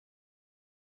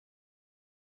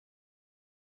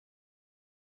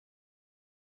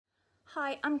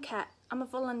Hi, I'm Kat. I'm a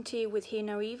volunteer with Hne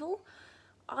Volunteer.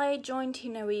 I joined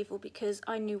Hne Volunteer because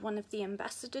I knew one of the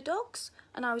ambassador dogs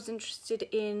and I was interested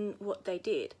in what they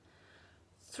did.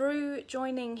 Through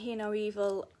joining Hne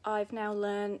Volunteer, I've now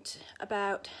learnt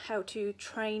about how to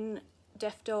train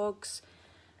deaf dogs,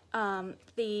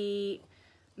 the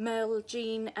Merle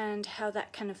gene and how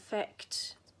that can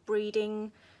affect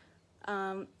breeding,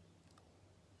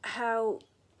 how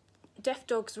deaf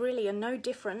dogs really are no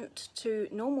different to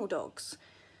normal dogs.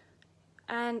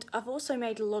 And I've also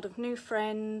made a lot of new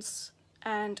friends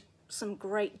and some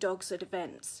great dogs at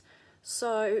events.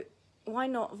 So why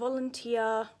not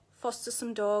volunteer, foster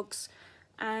some dogs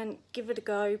and give it a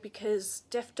go, because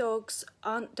deaf dogs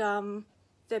aren't dumb,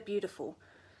 they're beautiful.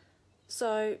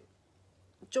 So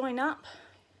join up,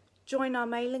 join our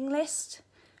mailing list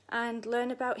and learn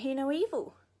about Hne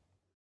Volunteer.